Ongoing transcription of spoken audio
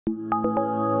Good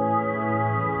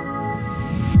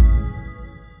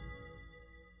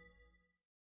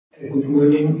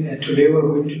morning. Today we're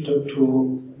going to talk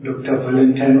to Dr.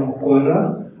 Valentine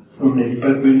Okwara from the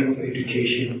Department of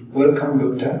Education. Welcome,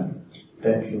 Doctor.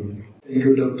 Thank you. Thank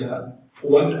you, Doctor.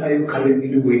 What are you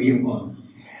currently working on?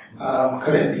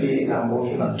 Currently, I'm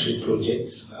working on 2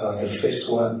 projects. The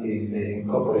first one is the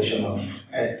incorporation of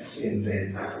arts in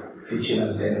the teaching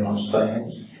and learning of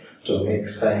science to make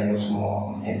science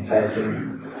more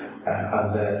enticing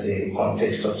under the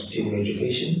context of STEAM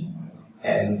education.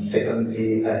 And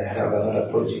secondly, I have another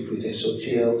project with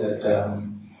SOTL that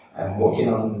I'm working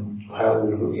on how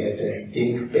we look at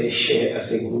think, pay, share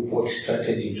as a group work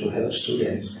strategy to help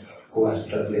students who are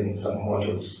struggling in some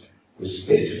modules with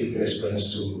specific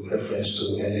reference to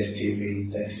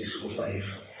LSTV 3605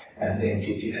 and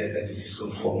NTTI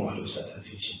 3604 modules that are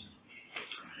teaching.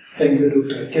 Thank you,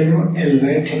 Doctor. Can you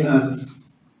enlighten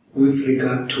us with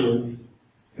regard to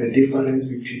the difference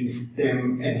between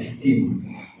STEM and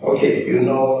STEAM? Okay,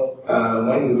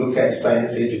 when you look at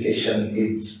science education,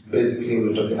 it's basically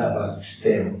we're talking about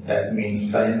STEM. That means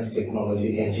science,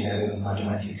 technology, engineering, and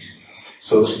mathematics.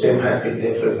 So STEM has been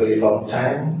there for a very long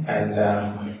time, and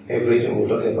everything we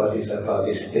talk about is about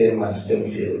the STEM and STEM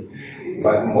fields.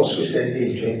 But most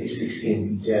recently in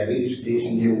 2016, there is this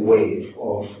new wave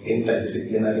of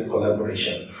interdisciplinary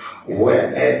collaboration where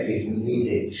arts is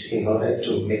needed in order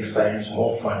to make science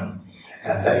more fun,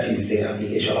 and that is the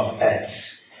application of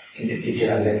arts in the teaching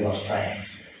and learning of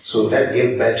science. So that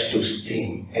gave birth to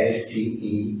STEAM,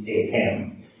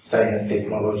 S-T-E-A-M, science,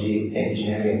 technology,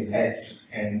 engineering, arts,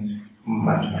 and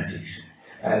mathematics.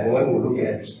 And when we look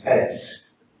at arts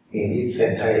in its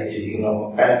entirety,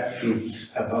 arts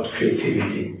is about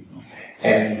creativity.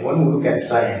 And when we look at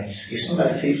science, it's not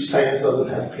as if science doesn't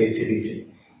have creativity,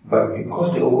 but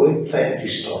because the way science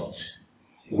is taught,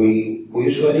 we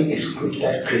usually exclude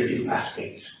that creative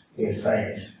aspect in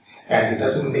science. And it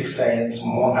doesn't make science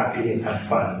more appealing and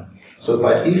fun. So,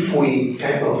 but if we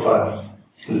kind of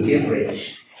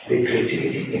leverage the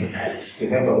creativity in arts,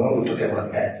 remember when we talk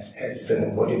about arts is an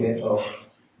embodiment of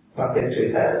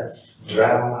puppetry arts,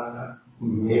 drama,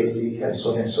 music, and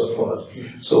so on and so forth.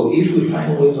 So if we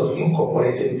find ways of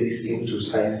incorporating this into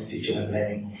science teaching and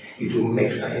learning, it will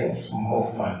make science more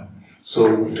fun.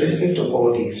 So with respect to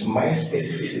all this, my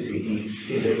specificity is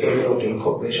in the area of the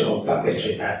incorporation of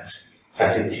puppetry arts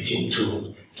as a teaching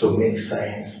tool to make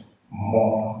science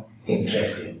more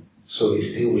interesting. So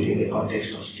it's still within the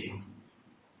context of STEAM.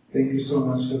 Thank you so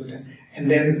much, Doctor. And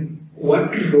then,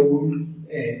 what role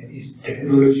is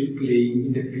technology playing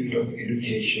in the field of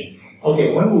education?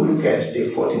 Okay, when we look at the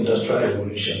 4th Industrial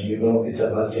Revolution, it's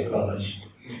about technology.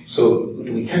 So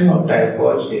we cannot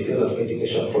diverge the field of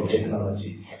education from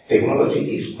technology.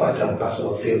 Technology is part and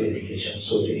parcel of field education.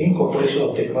 So the incorporation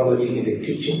of technology in the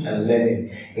teaching and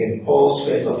learning in all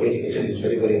spheres of education is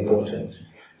very, very important.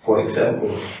 For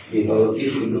example,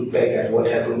 if we look back at what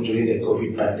happened during the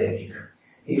COVID pandemic,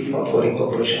 if not for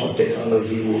incorporation of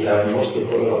technology, we would have lost a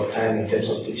whole lot of time in terms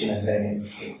of teaching and learning.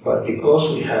 But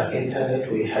because we have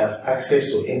internet, we have access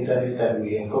to internet, and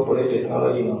we incorporate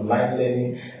technology in online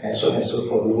learning, and so on and so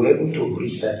forth, we were able to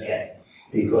bridge that gap.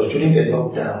 Because during the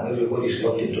lockdown, everybody is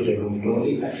locked into the room. The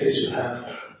only access you have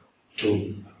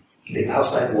to the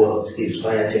outside world is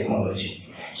via technology.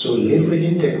 So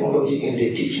leveraging technology in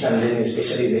the teaching and learning,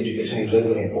 especially in education, is very,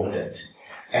 very important.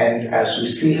 And as we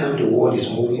see how the world is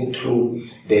moving through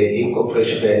the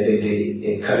incorporation,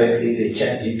 currently the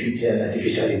ChatGPT and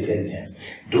artificial intelligence,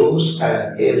 those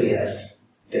are areas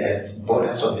that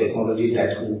borders on technology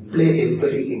that will play a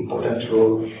very important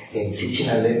role in teaching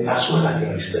and learning as well as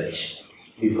in research.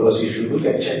 Because if you look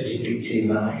at ChatGPT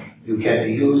now, you can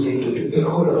use it to do a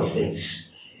whole lot of things.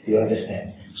 You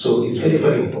understand? So it's very,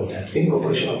 very important. The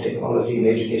incorporation of technology in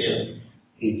education,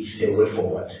 it's the way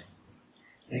forward.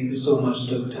 Thank you so much,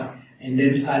 Doctor. And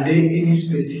then, are there any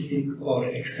specific or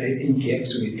exciting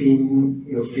gaps within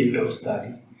your field of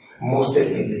study? Most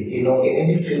definitely. In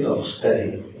any field of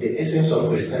study, the essence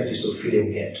of research is to fill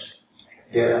in gaps.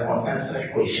 There are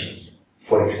unanswered questions.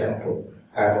 For example,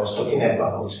 I was talking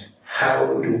about how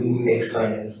do we make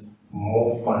science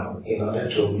more fun in order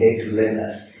to make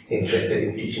learners interested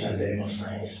in teaching and learning of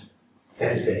science.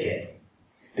 That is a gap.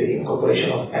 The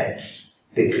incorporation of arts,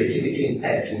 the creativity in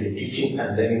arts in the teaching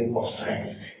and learning of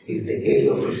science is the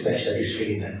area of research that is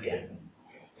filling that gap.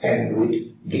 And with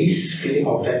this filling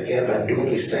of that gap and doing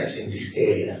research in these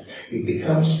areas, it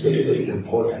becomes very, very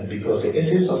important because the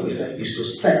essence of research is to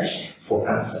search for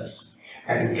answers.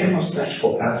 And we cannot search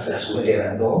for answers where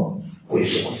there are no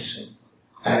questions.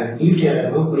 And if there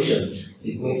are no questions,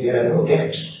 it means there are no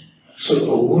gaps. So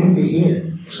we wouldn't be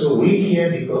here So we're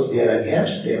here because there are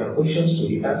gaps, there are questions to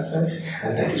be answered,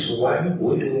 and that is why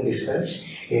we're doing research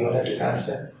in order to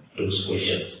answer those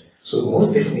questions. So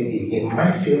most definitely, in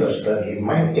my field of study, in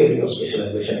my area of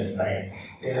specialization in science,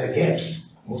 there are gaps,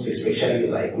 most especially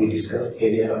like we discussed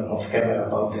earlier on off camera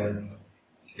about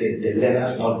the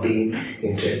learners not being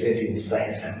interested in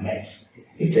science and maths.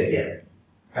 It's a gap.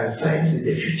 And science is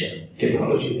the future,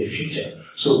 technology is the future.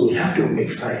 So we have to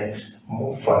make science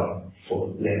more fun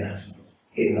for learners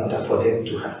in order for them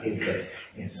to have interest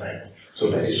in science. So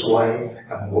that is why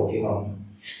I'm working on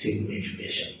STEM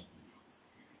education.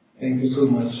 Thank you so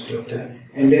much, Doctor.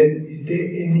 And then, is there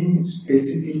any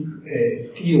specific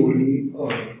theory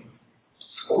or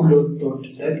school of thought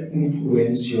that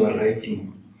influence your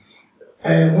writing?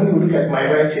 When we look at my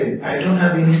writing, I don't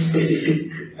have any specific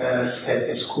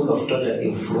school of thought that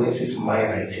influences my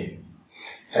writing.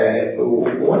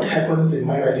 What happens in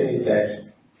my writing is that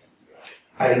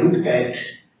I look at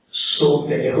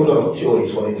a whole lot of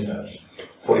theories, for instance.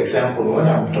 For example, when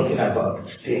I'm talking about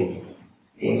STEM,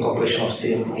 incorporation of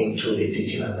STEM into the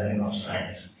teaching and learning of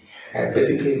science, I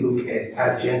basically look at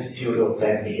adjunct theory of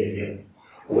learned behavior,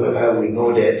 whereby we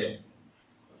know that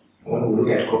when we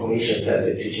look at cognition, that's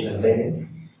the teaching and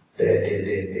learning,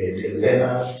 the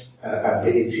learner's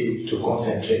ability to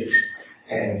concentrate,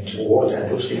 and what are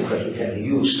those things that we can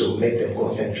use to make them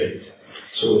concentrate.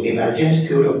 So in Adjunct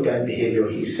theory of learned behavior,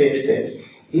 he says that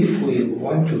if we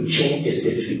want to change a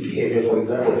specific behavior, for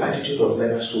example, attitude of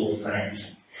learners towards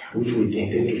science, which we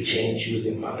intend to change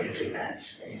using puppetry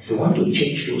arts, if we want to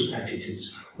change those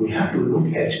attitudes, we have to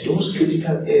look at those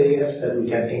critical areas that we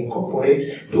can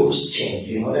incorporate those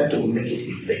changes in order to make it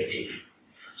effective.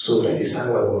 So that is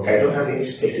how I work. I don't have any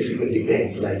specific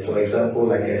depends. Like, for example,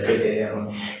 like I said earlier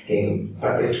on, in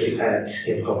puppetry art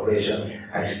incorporation,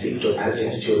 I stick to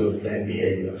Adjunct theory of learned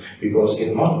behavior, because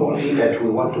it's not only that we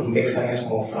want to make science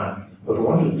more fun, but we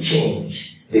want to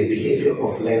change the behavior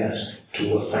of learners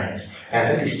towards science, and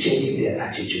that is changing their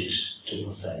attitudes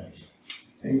towards science.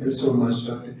 Thank you so much,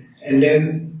 Doctor. And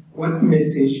then, what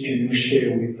message can you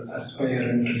share with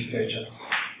aspiring researchers?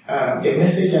 The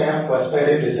message I have for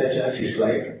aspiring researchers is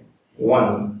like,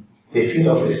 one, the field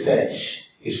of research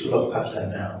is full of ups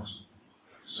and downs.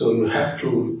 So you have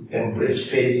to embrace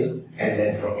failure and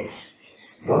learn from it.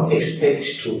 Don't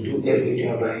expect to do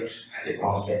everything right at the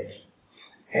onset.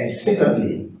 And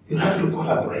secondly, you have to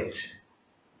collaborate.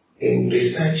 In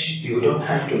research, you don't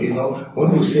have to,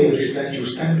 when you say research, you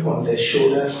stand on the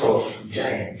shoulders of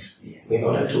giants in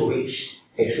order to reach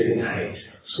exceeding heights.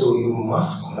 So you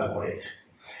must collaborate.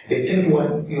 The third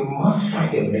one, you must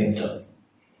find a mentor.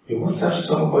 You must have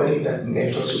somebody that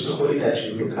mentors you, somebody that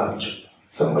you look up to,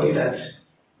 somebody that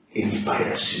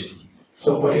inspires you,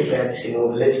 somebody that,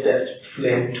 lets that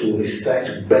flame to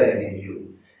research burn in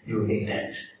you. You need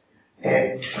that.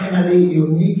 And finally, you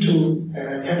need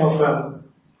to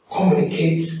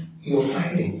communicate your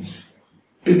findings.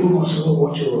 People must know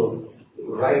what you're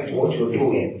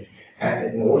doing,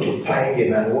 and what you're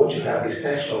finding, and what you have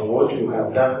researched, or what you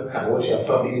have done, and what you have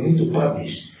published. You need to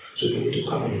publish, so you need to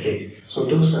communicate. So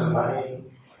those are my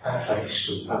advice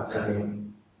to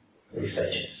upcoming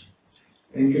researchers.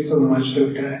 Thank you so much,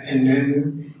 Doctor. And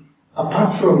then,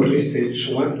 apart from research,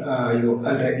 what are your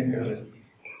other interests?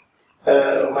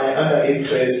 My other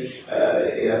interests,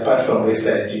 apart from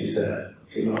research, is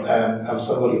I'm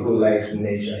somebody who likes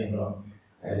nature.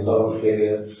 I love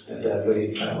areas that are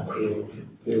very tranquil,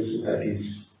 places that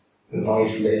is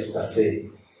noiseless per se.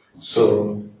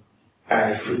 So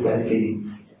I frequently,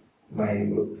 my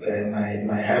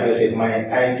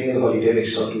ideal holiday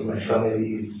resort with my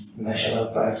family is national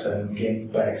parks and game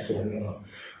parks, and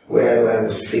where I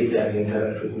will sit and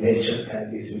interact with nature,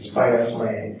 and it inspires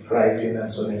my writing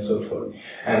and so on and so forth.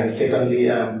 And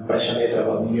secondly, I'm passionate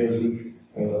about music,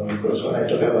 because when I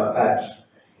talk about arts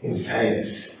in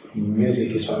science,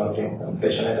 music is one of them. I'm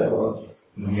passionate about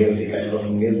music. I love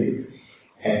music,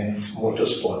 and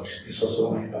motorsport is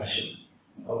also my passion.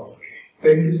 Okay.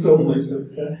 Thank you so much,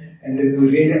 Doctor. And we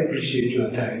really appreciate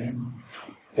your time.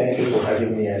 Thank you for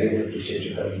having me. I really appreciate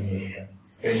you having me here.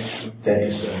 Thank you. Thank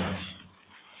you so much.